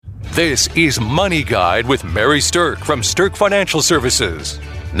This is Money Guide with Mary Sterk from Sterk Financial Services.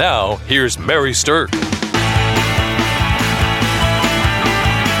 Now, here's Mary Sterk.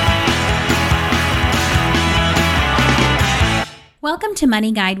 Welcome to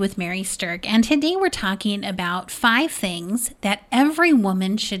Money Guide with Mary Sterk, and today we're talking about 5 things that every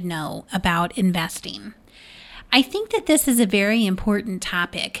woman should know about investing. I think that this is a very important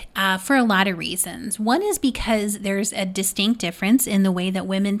topic for a lot of reasons. One is because there's a distinct difference in the way that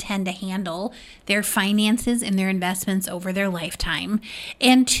women tend to handle their finances and their investments over their lifetime.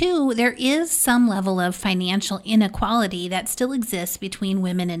 And 2, there is some level of financial inequality that still exists between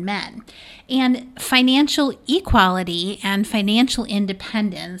women and men. And financial equality and financial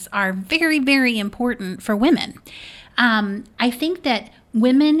independence are very, very important for women. I think that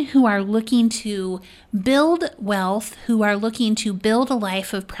women who are looking to build wealth, who are looking to build a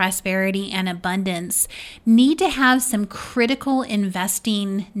life of prosperity and abundance, need to have some critical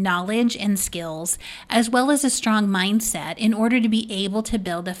investing knowledge and skills, as well as a strong mindset in order to be able to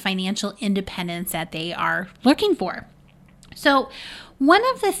build the financial independence that they are looking for. So, one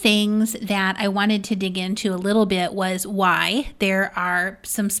of the things that I wanted to dig into a little bit was why there are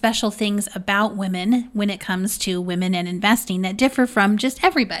some special things about women when it comes to women and investing that differ from just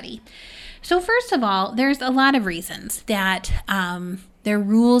everybody. So first of all, there's a lot of reasons that their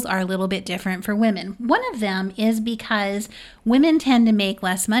rules are a little bit different for women. One of them is because women tend to make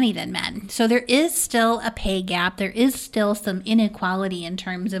less money than men. So there is still a pay gap. There is still some inequality in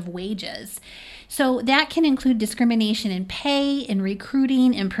terms of wages. So that can include discrimination in pay, in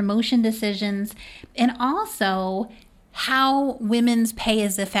recruiting, in promotion decisions, and also how women's pay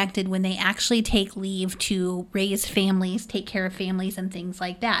is affected when they actually take leave to raise families, take care of families, and things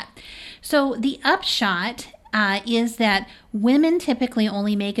like that. So the upshot is that women typically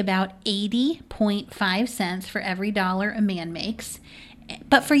only make about 80.5 cents for every dollar a man makes.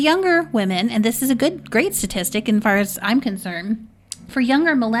 But for younger women, and this is a great statistic as far as I'm concerned, for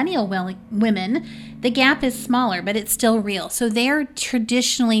younger millennial women, the gap is smaller, but it's still real. So they're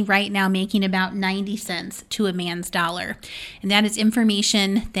traditionally right now making about 90 cents to a man's dollar. And that is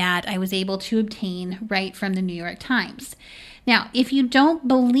information that I was able to obtain right from the New York Times. Now, if you don't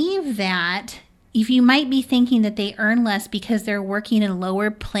believe that, if you might be thinking that they earn less because they're working in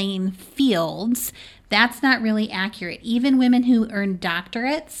lower playing fields, that's not really accurate. Even women who earn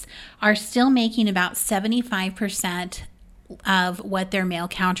doctorates are still making about 75% of what their male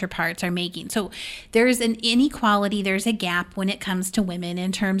counterparts are making. So there's an inequality, there's a gap when it comes to women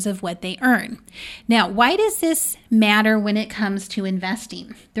in terms of what they earn. Now, why does this matter when it comes to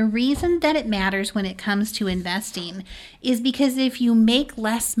investing? The reason that it matters when it comes to investing is because if you make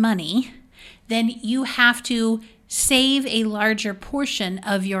less money, then you have to save a larger portion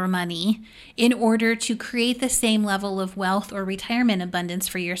of your money in order to create the same level of wealth or retirement abundance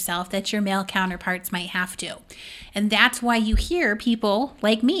for yourself that your male counterparts might have to. And that's why you hear people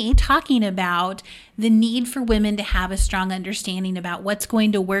like me talking about the need for women to have a strong understanding about what's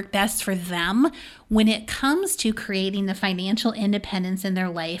going to work best for them when it comes to creating the financial independence in their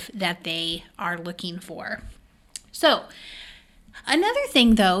life that they are looking for. So, another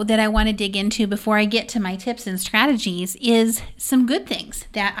thing, though, that I want to dig into before I get to my tips and strategies is some good things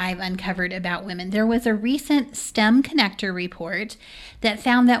that I've uncovered about women. There was a recent STEM Connector report that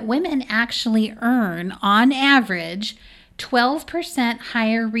found that women actually earn, on average, 12%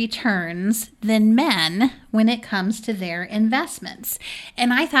 higher returns than men when it comes to their investments.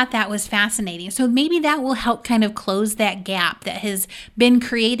 And I thought that was fascinating. So maybe that will help kind of close that gap that has been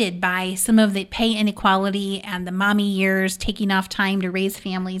created by some of the pay inequality and the mommy years, taking off time to raise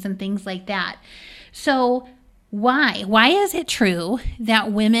families and things like that. So why? Why is it true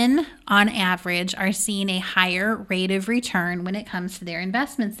that women on average are seeing a higher rate of return when it comes to their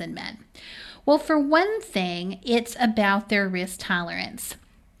investments than men? Well, for one thing, it's about their risk tolerance.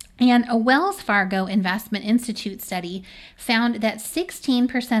 And a Wells Fargo Investment Institute study found that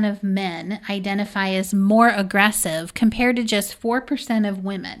 16% of men identify as more aggressive compared to just 4% of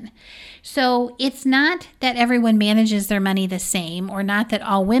women. So it's not that everyone manages their money the same, or not that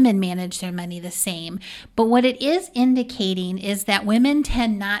all women manage their money the same, but what it is indicating is that women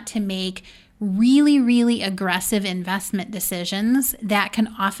tend not to make really, really aggressive investment decisions that can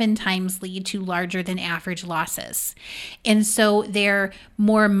oftentimes lead to larger than average losses. And so their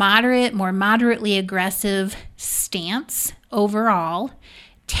more moderately aggressive stance overall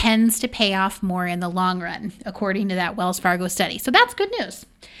tends to pay off more in the long run, according to that Wells Fargo study. So that's good news.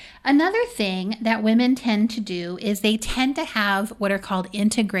 Another thing that women tend to do is they tend to have what are called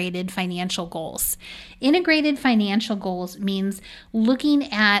integrated financial goals. Integrated financial goals means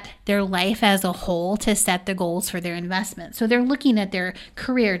looking at their life as a whole to set the goals for their investment. So they're looking at their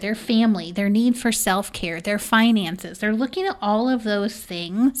career, their family, their need for self-care, their finances. They're looking at all of those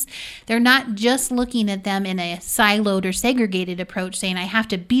things. They're not just looking at them in a siloed or segregated approach saying, I have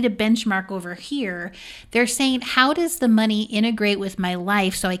to beat a benchmark over here. They're saying, how does the money integrate with my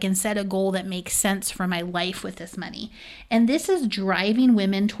life so I can set a goal that makes sense for my life with this money? And this is driving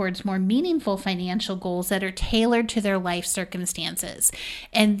women towards more meaningful financial goals that are tailored to their life circumstances.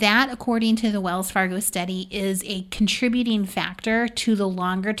 And that, according to the Wells Fargo study, is a contributing factor to the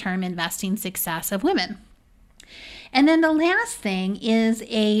longer term investing success of women. And then the last thing is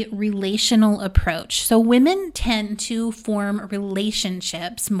a relational approach. So women tend to form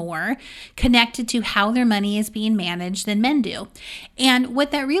relationships more connected to how their money is being managed than men do. And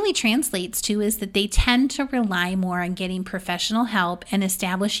what that really translates to is that they tend to rely more on getting professional help and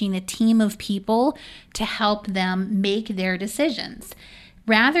establishing a team of people to help them make their decisions.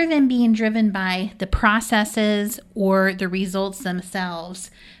 Rather than being driven by the processes or the results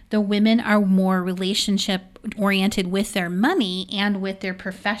themselves, the women are more relationship oriented with their money and with their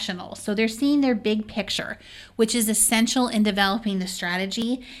professionals. So they're seeing their big picture, which is essential in developing the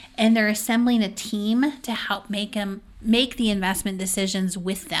strategy, and they're assembling a team to help make the investment decisions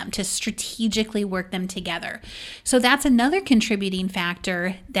with them, to strategically work them together. So that's another contributing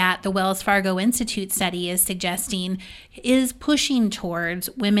factor that the Wells Fargo Institute study is suggesting is pushing towards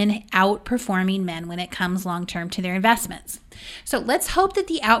women outperforming men when it comes long-term to their investments. So let's hope that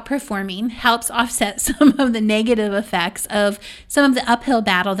the outperforming helps offset some of the negative effects of some of the uphill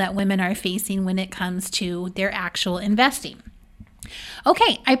battle that women are facing when it comes to their actual investing.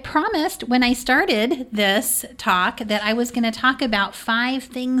 Okay, I promised when I started this talk that I was going to talk about 5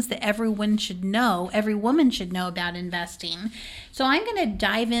 things that every woman should know about investing. So I'm going to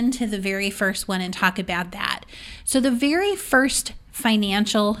dive into the very first one and talk about that. So the very first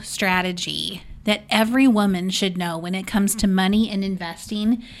financial strategy that every woman should know when it comes to money and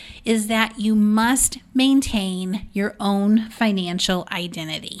investing is that you must maintain your own financial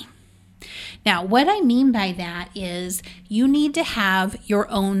identity. Now, what I mean by that is you need to have your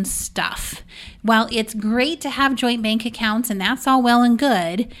own stuff. While it's great to have joint bank accounts, and that's all well and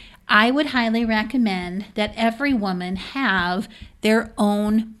good, I would highly recommend that every woman have their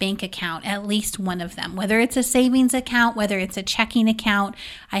own bank account, at least one of them. Whether it's a savings account, whether it's a checking account,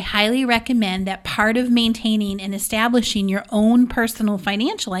 I highly recommend that part of maintaining and establishing your own personal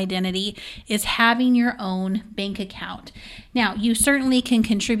financial identity is having your own bank account. Now, you certainly can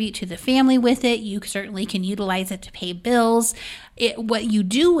contribute to the family with it. You certainly can utilize it to pay bills. What you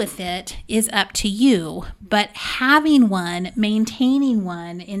do with it is up to you, but having one, maintaining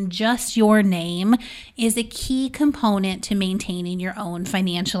one in just your name is a key component to maintaining your own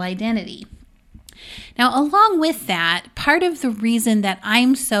financial identity. Now, along with that, part of the reason that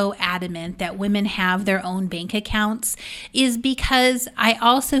I'm so adamant that women have their own bank accounts is because I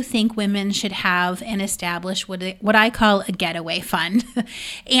also think women should have and establish what I call a getaway fund.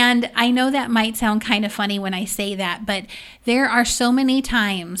 And I know that might sound kind of funny when I say that, but there are so many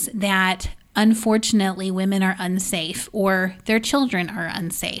times that unfortunately, women are unsafe or their children are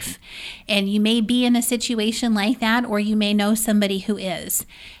unsafe. And you may be in a situation like that, or you may know somebody who is.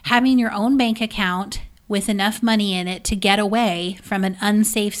 Having your own bank account with enough money in it to get away from an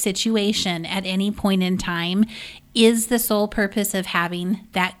unsafe situation at any point in time is the sole purpose of having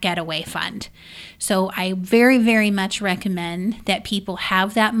that getaway fund. So I very, very much recommend that people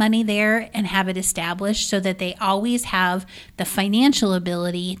have that money there and have it established so that they always have the financial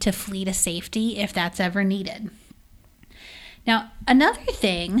ability to flee to safety if that's ever needed. Now, another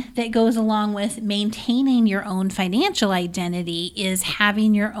thing that goes along with maintaining your own financial identity is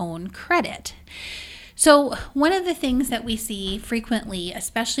having your own credit. So one of the things that we see frequently,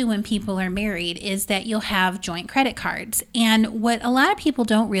 especially when people are married, is that you'll have joint credit cards. And what a lot of people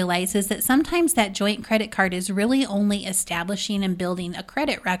don't realize is that sometimes that joint credit card is really only establishing and building a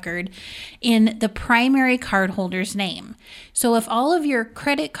credit record in the primary cardholder's name. So if all of your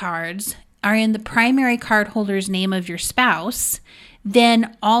credit cards are in the primary cardholder's name of your spouse,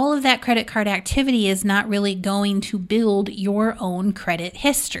 then all of that credit card activity is not really going to build your own credit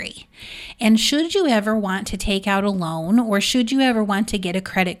history. And should you ever want to take out a loan, or should you ever want to get a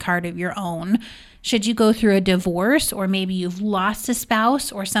credit card of your own, should you go through a divorce, or maybe you've lost a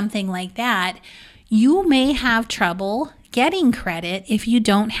spouse or something like that, you may have trouble getting credit if you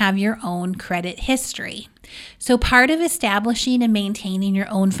don't have your own credit history. So part of establishing and maintaining your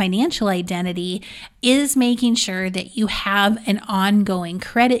own financial identity is making sure that you have an ongoing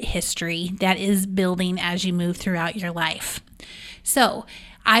credit history that is building as you move throughout your life. So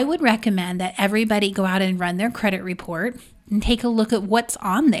I would recommend that everybody go out and run their credit report and take a look at what's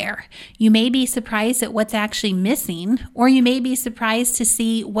on there. You may be surprised at what's actually missing, or you may be surprised to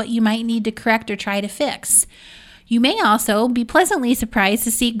see what you might need to correct or try to fix. You may also be pleasantly surprised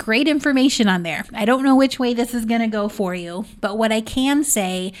to see great information on there. I don't know which way this is going to go for you, but what I can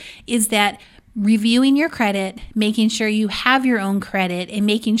say is that reviewing your credit, making sure you have your own credit, and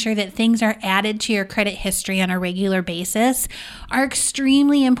making sure that things are added to your credit history on a regular basis are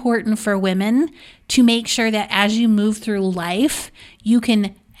extremely important for women to make sure that as you move through life, you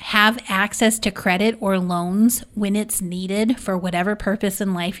can have access to credit or loans when it's needed for whatever purpose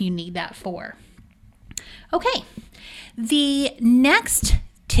in life you need that for. Okay, the next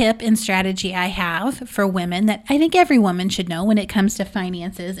tip and strategy I have for women that I think every woman should know when it comes to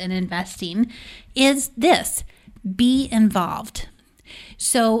finances and investing is this: be involved.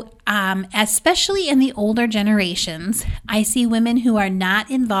 So, especially in the older generations, I see women who are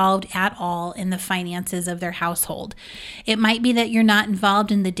not involved at all in the finances of their household. It might be that you're not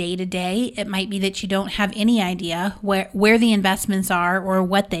involved in the day-to-day. It might be that you don't have any idea where the investments are or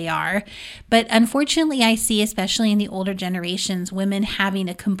what they are. But unfortunately, I see, especially in the older generations, women having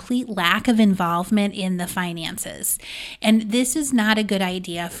a complete lack of involvement in the finances. And this is not a good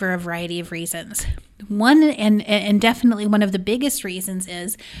idea for a variety of reasons. One, and definitely one of the biggest reasons,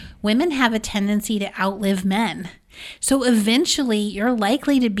 is women have a tendency to outlive men. So eventually you're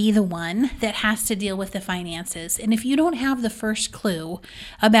likely to be the one that has to deal with the finances. And if you don't have the first clue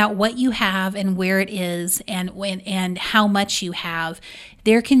about what you have and where it is and how much you have,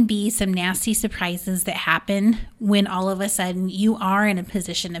 there can be some nasty surprises that happen when all of a sudden you are in a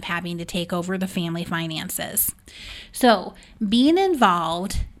position of having to take over the family finances. So being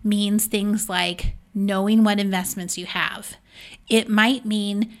involved means things like knowing what investments you have. It might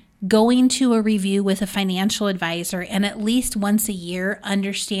mean going to a review with a financial advisor and at least once a year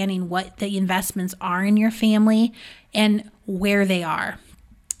understanding what the investments are in your family and where they are.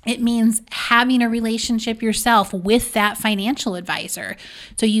 It means having a relationship yourself with that financial advisor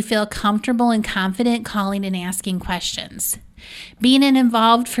so you feel comfortable and confident calling and asking questions. Being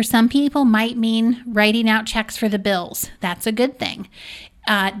involved for some people might mean writing out checks for the bills. That's a good thing.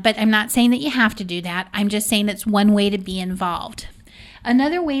 But I'm not saying that you have to do that. I'm just saying it's one way to be involved.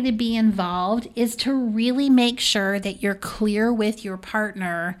 Another way to be involved is to really make sure that you're clear with your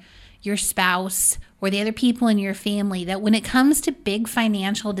partner, your spouse, or the other people in your family that when it comes to big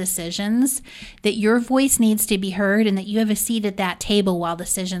financial decisions, that your voice needs to be heard and that you have a seat at that table while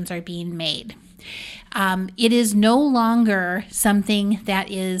decisions are being made. It is no longer something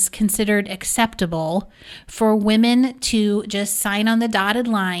that is considered acceptable for women to just sign on the dotted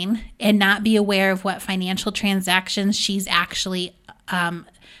line and not be aware of what financial transactions she's actually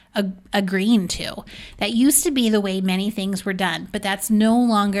agreeing to. That used to be the way many things were done, but that's no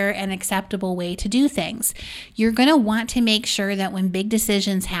longer an acceptable way to do things. You're going to want to make sure that when big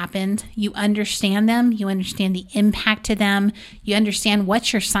decisions happen, you understand them, you understand the impact to them, you understand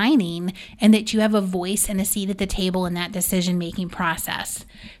what you're signing, and that you have a voice and a seat at the table in that decision-making process.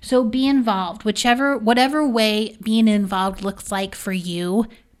 So be involved. Whatever way being involved looks like for you,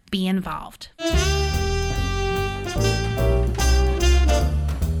 be involved.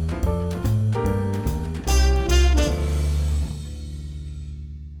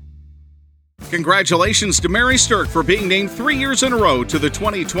 Congratulations to Mary Sterk for being named 3 years in a row to the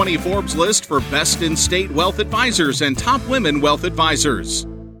 2020 Forbes list for Best in State Wealth Advisors and Top Women Wealth Advisors.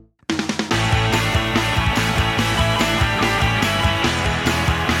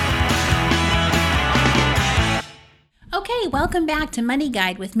 Okay, welcome back to Money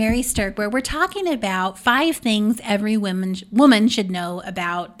Guide with Mary Sterk, where we're talking about 5 things every woman should know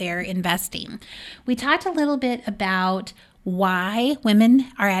about their investing. We talked a little bit about why women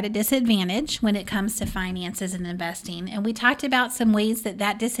are at a disadvantage when it comes to finances and investing. And we talked about some ways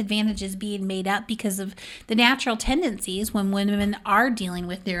that disadvantage is being made up because of the natural tendencies when women are dealing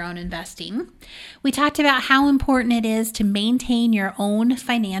with their own investing. We talked about how important it is to maintain your own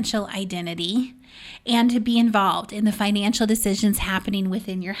financial identity and to be involved in the financial decisions happening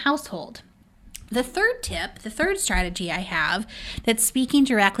within your household. The third tip, the third strategy I have that's speaking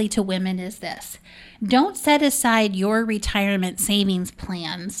directly to women is this: don't set aside your retirement savings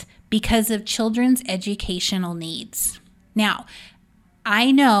plans because of children's educational needs. Now,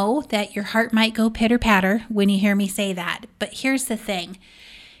 I know that your heart might go pitter-patter when you hear me say that, but here's the thing.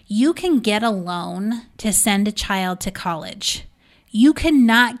 You can get a loan to send a child to college. You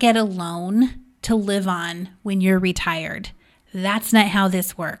cannot get a loan to live on when you're retired. That's not how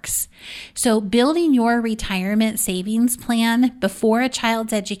this works. So building your retirement savings plan before a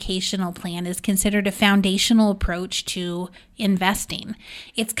child's educational plan is considered a foundational approach to investing.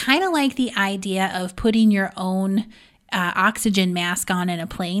 It's kind of like the idea of putting your own oxygen mask on in a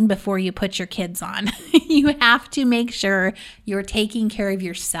plane before you put your kids on. You have to make sure you're taking care of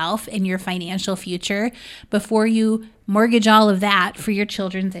yourself and your financial future before you mortgage all of that for your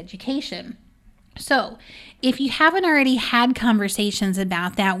children's education. So if you haven't already had conversations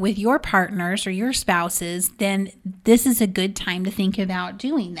about that with your partners or your spouses, then this is a good time to think about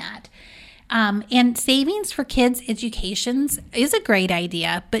doing that. And savings for kids' educations is a great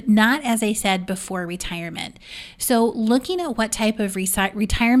idea, but not, as I said, before retirement. So looking at what type of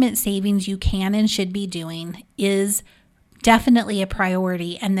retirement savings you can and should be doing is definitely a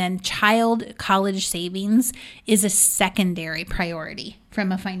priority. And then child college savings is a secondary priority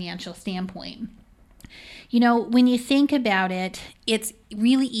from a financial standpoint. You know, when you think about it, it's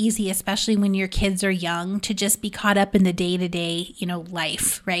really easy, especially when your kids are young, to just be caught up in the day-to-day,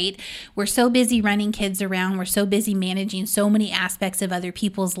 life, right? We're so busy running kids around. We're so busy managing so many aspects of other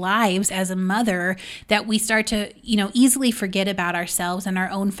people's lives as a mother that we start to, easily forget about ourselves and our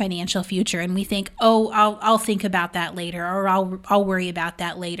own financial future. And we think, I'll think about that later, or I'll worry about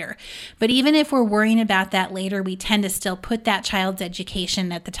that later. But even if we're worrying about that later, we tend to still put that child's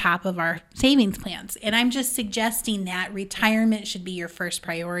education at the top of our savings plans. And I'm just suggesting that retirement should be your first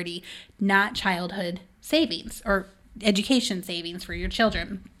priority, not childhood savings or education savings for your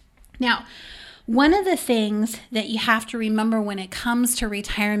children. Now, one of the things that you have to remember when it comes to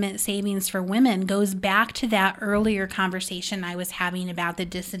retirement savings for women goes back to that earlier conversation I was having about the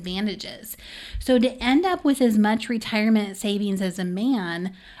disadvantages. So to end up with as much retirement savings as a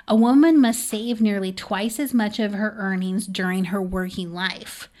man, a woman must save nearly twice as much of her earnings during her working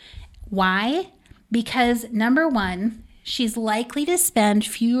life. Why? Because number one, she's likely to spend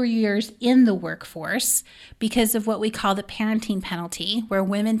fewer years in the workforce because of what we call the parenting penalty, where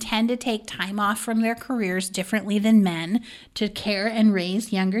women tend to take time off from their careers differently than men to care and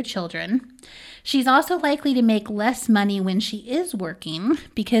raise younger children. She's also likely to make less money when she is working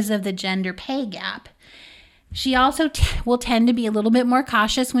because of the gender pay gap. She also will tend to be a little bit more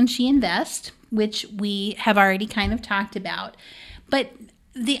cautious when she invests, which we have already kind of talked about. But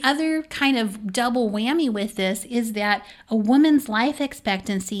the other kind of double whammy with this is that a woman's life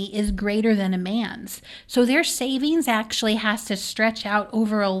expectancy is greater than a man's. So their savings actually has to stretch out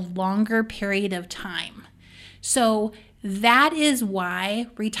over a longer period of time. So that is why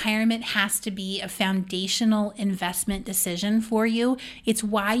retirement has to be a foundational investment decision for you. It's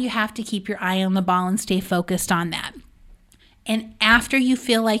why you have to keep your eye on the ball and stay focused on that. And after you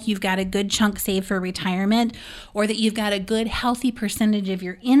feel like you've got a good chunk saved for retirement, or that you've got a good healthy percentage of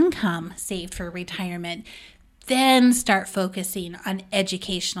your income saved for retirement, then start focusing on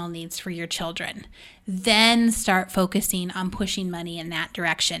educational needs for your children. Then start focusing on pushing money in that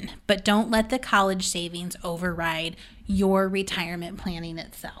direction. But don't let the college savings override your retirement planning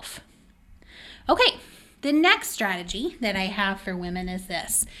itself. Okay, the next strategy that I have for women is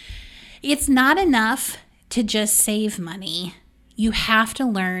this. It's not enough to just save money. You have to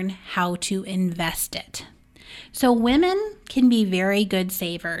learn how to invest it. So women can be very good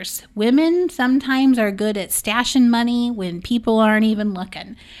savers. Women sometimes are good at stashing money when people aren't even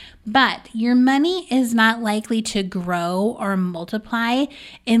looking. But your money is not likely to grow or multiply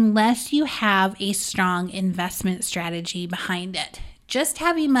unless you have a strong investment strategy behind it. Just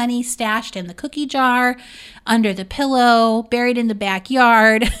having money stashed in the cookie jar, under the pillow, buried in the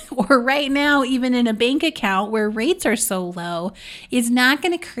backyard, or right now even in a bank account where rates are so low is not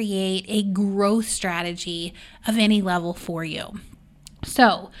going to create a growth strategy of any level for you.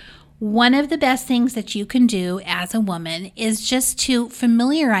 So, one of the best things that you can do as a woman is just to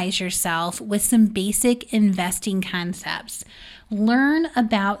familiarize yourself with some basic investing concepts. Learn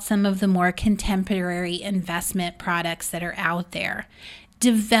about some of the more contemporary investment products that are out there.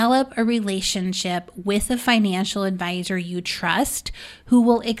 Develop a relationship with a financial advisor you trust who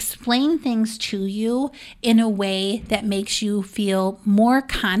will explain things to you in a way that makes you feel more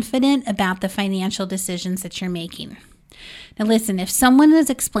confident about the financial decisions that you're making. Now listen, if someone is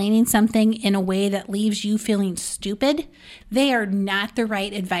explaining something in a way that leaves you feeling stupid, they are not the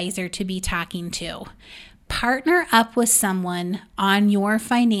right advisor to be talking to. Partner up with someone on your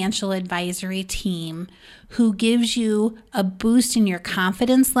financial advisory team who gives you a boost in your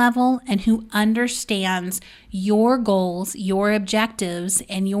confidence level and who understands your goals, your objectives,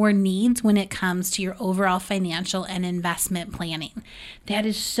 and your needs when it comes to your overall financial and investment planning. That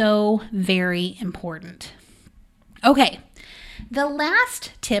is so very important. Okay, The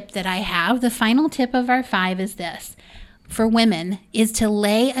last tip that I have, the final tip of our 5 is this. For women, is to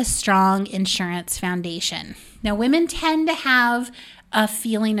lay a strong insurance foundation. Now, women tend to have a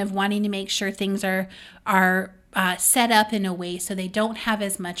feeling of wanting to make sure things are set up in a way so they don't have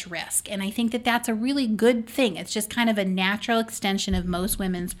as much risk. And I think that that's a really good thing. It's just kind of a natural extension of most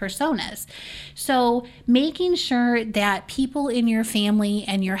women's personas. So making sure that people in your family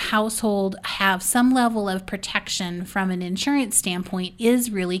and your household have some level of protection from an insurance standpoint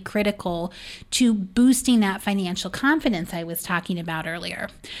is really critical to boosting that financial confidence I was talking about earlier.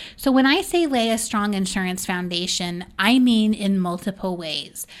 So when I say lay a strong insurance foundation, I mean in multiple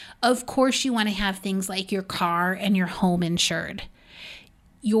ways. Of course, you want to have things like your car and your home insured.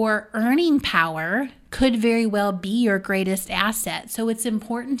 Your earning power could very well be your greatest asset. So it's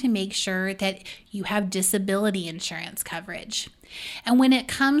important to make sure that you have disability insurance coverage. And when it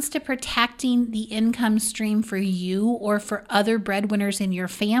comes to protecting the income stream for you or for other breadwinners in your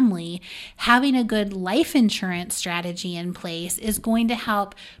family, having a good life insurance strategy in place is going to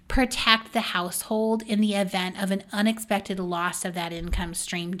help protect the household in the event of an unexpected loss of that income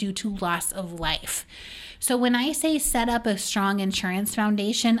stream due to loss of life. So when I say set up a strong insurance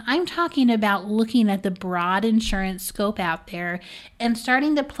foundation, I'm talking about looking at the broad insurance scope out there and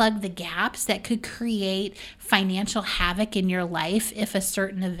starting to plug the gaps that could create financial havoc in your life if a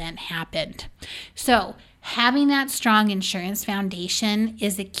certain event happened. So having that strong insurance foundation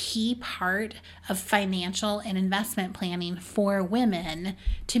is a key part of financial and investment planning for women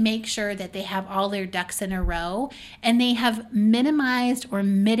to make sure that they have all their ducks in a row and they have minimized or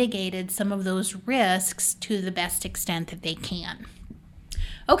mitigated some of those risks to the best extent that they can.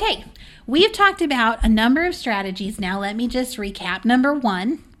 Okay, we've talked about a number of strategies now. Let me just recap. Number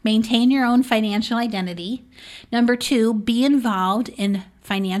 1, maintain your own financial identity. Number 2, be involved in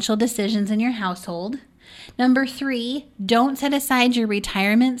financial decisions in your household. Number 3, don't set aside your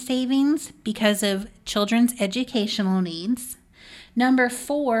retirement savings because of children's educational needs. Number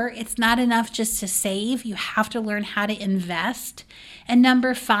 4, it's not enough just to save. You have to learn how to invest. And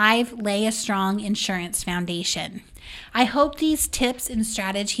number 5, lay a strong insurance foundation. I hope these tips and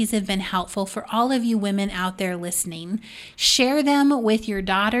strategies have been helpful for all of you women out there listening. Share them with your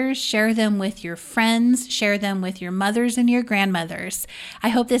daughters, share them with your friends, share them with your mothers and your grandmothers. I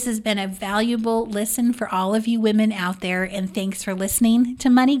hope this has been a valuable listen for all of you women out there, and thanks for listening to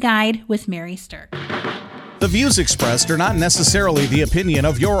Money Guide with Mary Sterk. The views expressed are not necessarily the opinion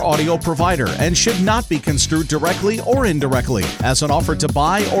of your audio provider and should not be construed directly or indirectly as an offer to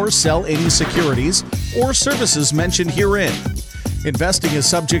buy or sell any securities or services mentioned herein. Investing is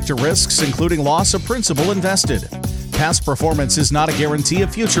subject to risks, including loss of principal invested. Past performance is not a guarantee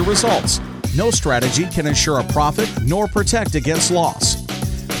of future results. No strategy can ensure a profit nor protect against loss.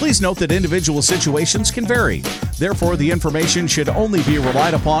 Please note that individual situations can vary. Therefore, the information should only be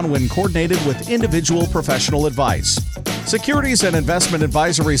relied upon when coordinated with individual professional advice. Securities and investment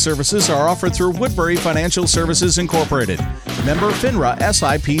advisory services are offered through Woodbury Financial Services Incorporated, member FINRA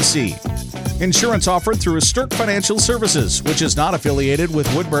SIPC. Insurance offered through Sterk Financial Services, which is not affiliated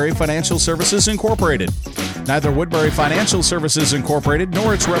with Woodbury Financial Services Incorporated. Neither Woodbury Financial Services Incorporated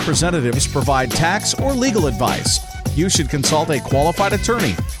nor its representatives provide tax or legal advice. You should consult a qualified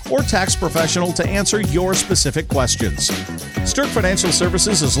attorney or tax professional to answer your specific questions. Sterk Financial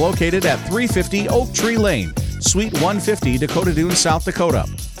Services is located at 350 Oak Tree Lane, Suite 150, Dakota Dunes, South Dakota,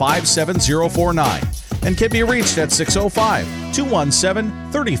 57049, and can be reached at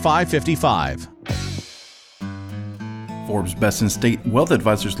 605-217-3555. Forbes' Best in State Wealth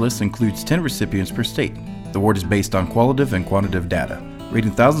Advisors list includes 10 recipients per state. The award is based on qualitative and quantitative data,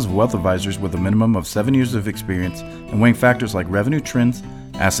 rating thousands of wealth advisors with a minimum of 7 years of experience and weighing factors like revenue trends,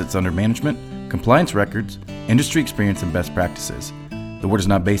 assets under management, compliance records, industry experience, and best practices. The award is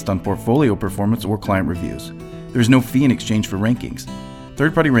not based on portfolio performance or client reviews. There is no fee in exchange for rankings.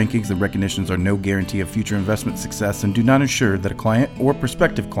 Third-party rankings and recognitions are no guarantee of future investment success and do not ensure that a client or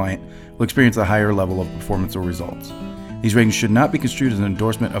prospective client will experience a higher level of performance or results. These ratings should not be construed as an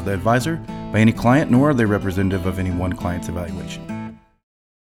endorsement of the advisor by any client, nor are they representative of any one client's evaluation.